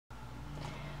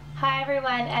Hi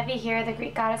everyone, Evie here, the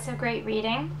Greek Goddess of Great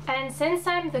Reading. And since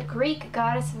I'm the Greek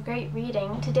Goddess of Great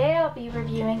Reading, today I'll be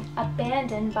reviewing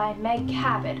Abandoned by Meg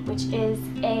Cabot, which is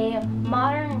a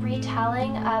modern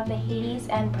retelling of the Hades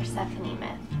and Persephone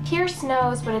myth. Pierce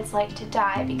knows what it's like to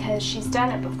die because she's done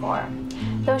it before.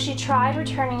 Though she tried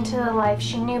returning to the life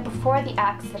she knew before the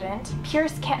accident,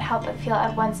 Pierce can't help but feel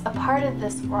at once a part of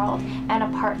this world and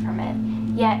apart from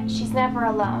it. Yet she's never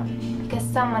alone, because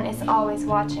someone is always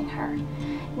watching her.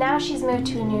 Now she's moved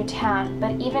to a new town,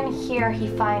 but even here he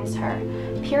finds her.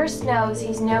 Pierce knows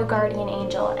he's no guardian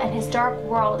angel, and his dark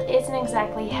world isn't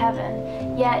exactly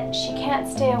heaven, yet she can't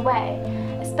stay away,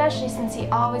 especially since he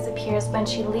always appears when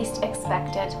she least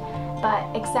expect it, but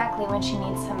exactly when she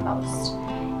needs him most.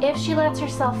 If she lets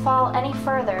herself fall any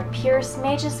further, Pierce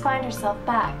may just find herself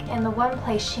back in the one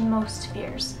place she most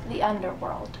fears, the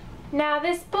Underworld. Now,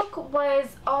 this book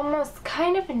was almost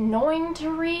kind of annoying to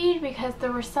read because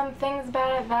there were some things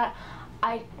about it that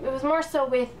it was more so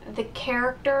with the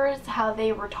characters, how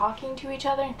they were talking to each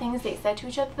other and things they said to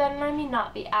each other that annoyed me,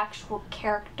 not the actual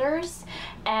characters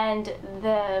and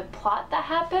the plot that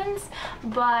happens.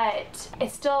 But I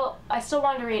still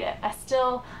wanted to read it. I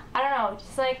don't know,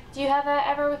 just like, do you have that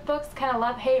ever with books, kind of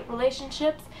love-hate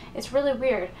relationships? It's really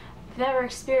weird. I've never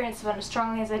experienced one as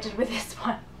strongly as I did with this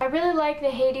one. I really like the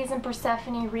Hades and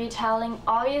Persephone retelling.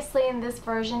 Obviously in this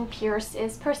version, Pierce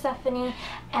is Persephone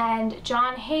and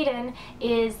John Hayden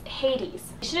is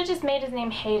Hades. I should have just made his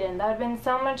name Hayden. That would have been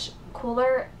so much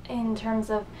cooler in terms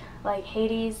of like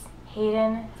Hades,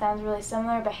 Hayden. Sounds really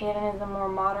similar, but Hayden is a more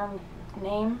modern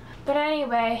name. But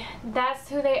anyway, that's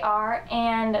who they are,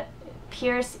 and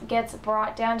Pierce gets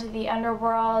brought down to the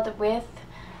underworld with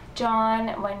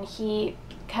John when he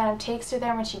kind of takes her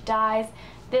there when she dies.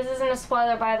 This isn't a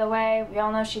spoiler, by the way. We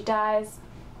all know she dies.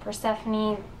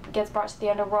 Persephone gets brought to the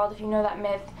underworld. If you know that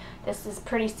myth, this is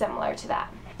pretty similar to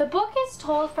that. The book is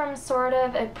told from sort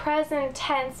of a present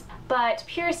tense, but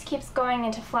Pierce keeps going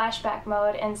into flashback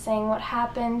mode and saying what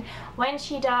happened when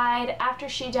she died, after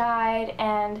she died,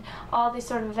 and all these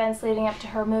sort of events leading up to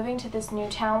her moving to this new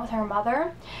town with her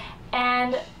mother.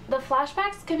 And the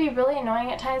flashbacks could be really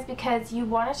annoying at times because you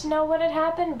wanted to know what had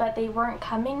happened, but they weren't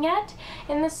coming yet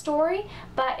in the story.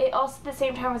 But it also at the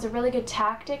same time was a really good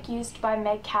tactic used by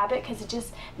Meg Cabot because it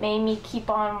just made me keep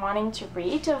on wanting to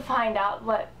read to find out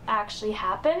what actually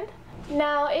happened.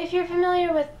 Now, if you're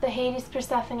familiar with the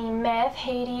Hades-Persephone myth,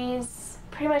 Hades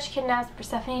pretty much kidnaps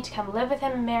Persephone to come live with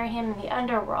him and marry him in the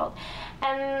underworld.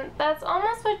 And that's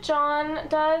almost what John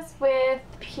does with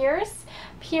Pierce.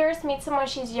 Pierce meets him when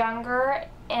she's younger,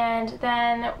 and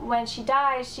then when she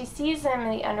dies, she sees him in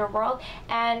the underworld,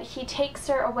 and he takes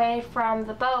her away from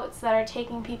the boats that are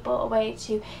taking people away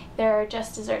to their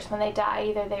just desserts when they die.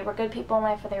 Either they were good people in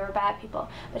life or they were bad people.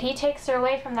 But he takes her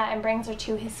away from that and brings her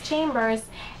to his chambers,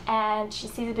 and she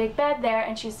sees a big bed there,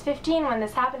 and she was 15 when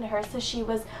this happened to her, so she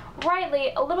was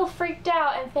rightly a little freaked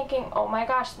out and thinking, oh my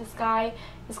gosh, this guy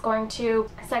is going to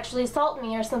sexually assault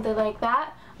me or something like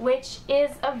that, which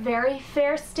is a very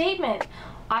fair statement.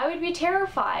 I would be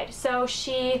terrified. So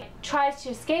she tries to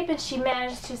escape, and she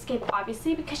manages to escape,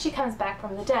 obviously, because she comes back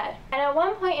from the dead. And at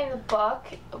one point in the book,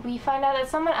 we find out that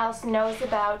someone else knows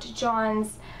about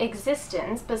John's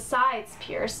existence besides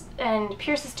Pierce, and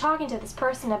Pierce is talking to this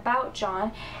person about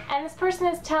John, and this person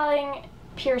is telling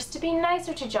Pierce to be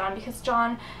nicer to John because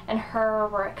John and her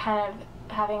were kind of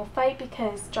having a fight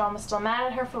because John was still mad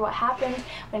at her for what happened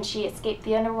when she escaped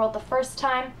the underworld the first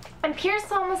time. And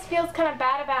Pierce almost feels kind of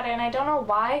bad about it, and I don't know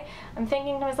why. I'm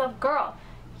thinking to myself, girl,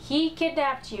 he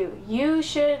kidnapped you. You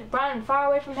should run far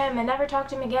away from him and never talk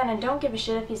to him again, and don't give a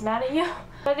shit if he's mad at you.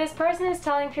 But this person is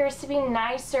telling Pierce to be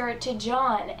nicer to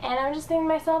John, and I'm just thinking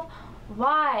to myself,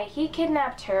 why? He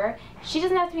kidnapped her. She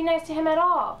doesn't have to be nice to him at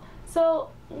all.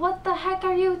 So what the heck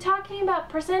are you talking about,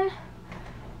 person?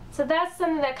 So that's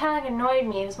something that kind of like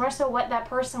annoyed me. It was more so what that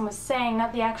person was saying,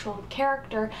 not the actual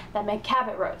character that Meg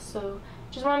Cabot wrote. So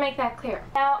just want to make that clear.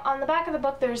 Now, on the back of the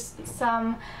book, there's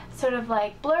some sort of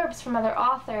like blurbs from other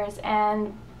authors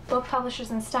and book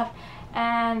publishers and stuff,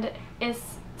 and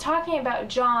it's talking about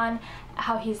John,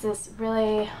 how he's this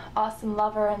really awesome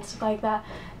lover and stuff like that.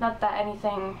 Not that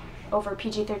anything over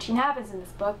PG-13 happens in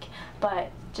this book,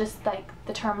 but just like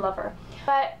the term lover.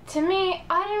 But to me,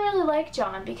 I didn't really like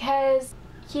John because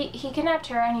he kidnapped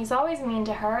her, and he's always mean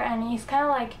to her, and he's kind of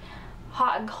like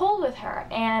hot and cold with her,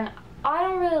 and I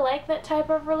don't really like that type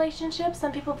of relationship.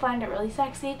 Some people find it really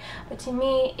sexy, but to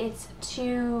me it's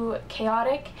too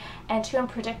chaotic and too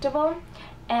unpredictable,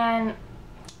 and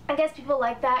I guess people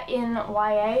like that in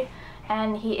YA,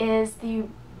 and he is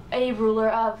a ruler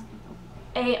of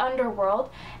a Underworld,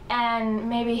 and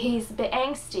maybe he's a bit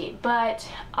angsty, but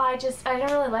I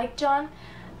don't really like John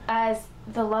as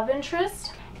the love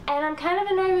interest. And I'm kind of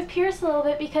annoyed with Pierce a little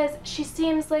bit because she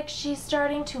seems like she's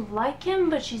starting to like him,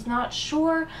 but she's not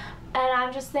sure. And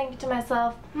I'm just thinking to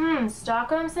myself,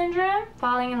 Stockholm Syndrome?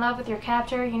 Falling in love with your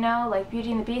captor, you know, like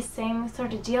Beauty and the Beast, same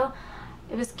sort of deal.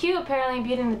 It was cute apparently in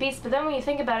Beauty and the Beast, but then when you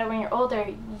think about it when you're older,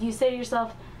 you say to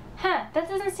yourself, that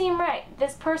doesn't seem right.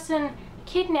 This person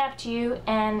kidnapped you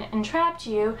and entrapped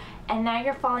you, and now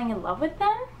you're falling in love with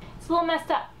them? It's a little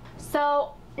messed up.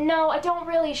 So, no, I don't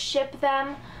really ship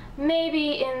them.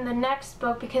 Maybe in the next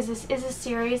book, because this is a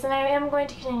series, and I am going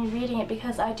to continue reading it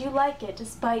because I do like it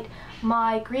despite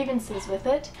my grievances with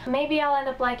it. Maybe I'll end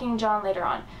up liking John later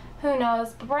on. Who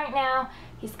knows? But right now,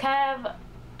 he's kind of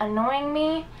annoying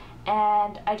me,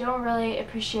 and I don't really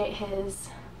appreciate his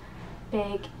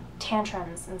big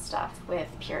tantrums and stuff with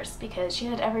Pierce because she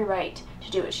had every right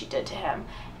to do what she did to him,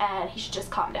 and he should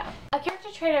just calm down. A character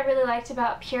trait I really liked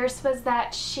about Pierce was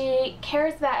that she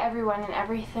cares about everyone and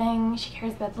everything. She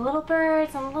cares about the little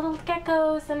birds and the little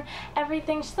geckos and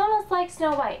everything. She's almost like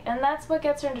Snow White, and that's what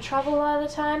gets her into trouble a lot of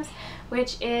the times,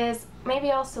 which is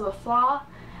maybe also a flaw,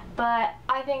 but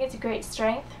I think it's a great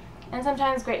strength, and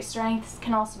sometimes great strengths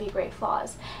can also be great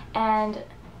flaws, and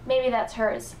maybe that's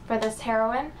hers for this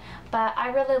heroine. But I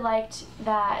really liked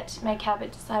that Meg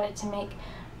Cabot decided to make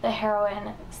the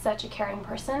heroine such a caring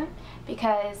person,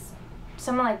 because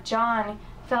someone like John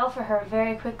fell for her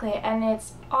very quickly, and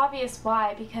it's obvious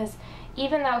why, because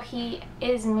even though he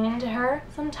is mean to her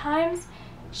sometimes,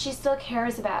 she still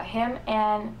cares about him,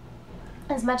 and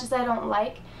as much as I don't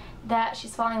like that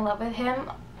she's falling in love with him,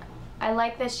 I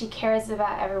like that she cares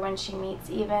about everyone she meets,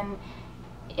 even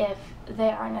if they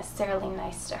aren't necessarily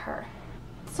nice to her.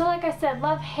 So like I said,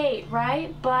 love-hate,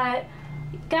 right? But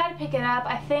you gotta pick it up.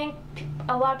 I think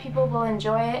a lot of people will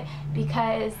enjoy it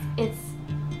because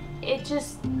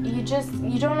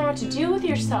you don't know what to do with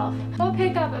yourself. Go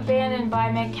pick up Abandoned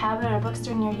by Meg Cabot at a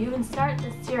bookstore near you and start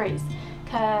this series,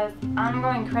 because I'm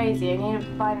going crazy. I need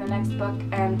to find the next book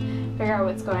and figure out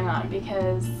what's going on,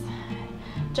 because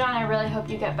John, I really hope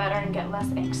you get better and get less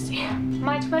angsty.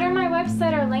 My Twitter and my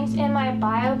website are linked in my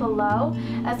bio below,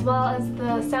 as well as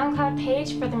the SoundCloud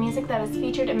page for the music that is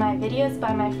featured in my videos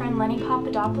by my friend Lenny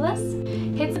Papadopoulos.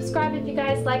 Hit subscribe if you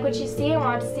guys like what you see and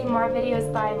want to see more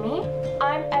videos by me.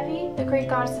 I'm Evie, the Greek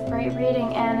goddess of great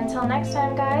reading, and until next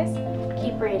time guys,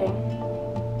 keep reading.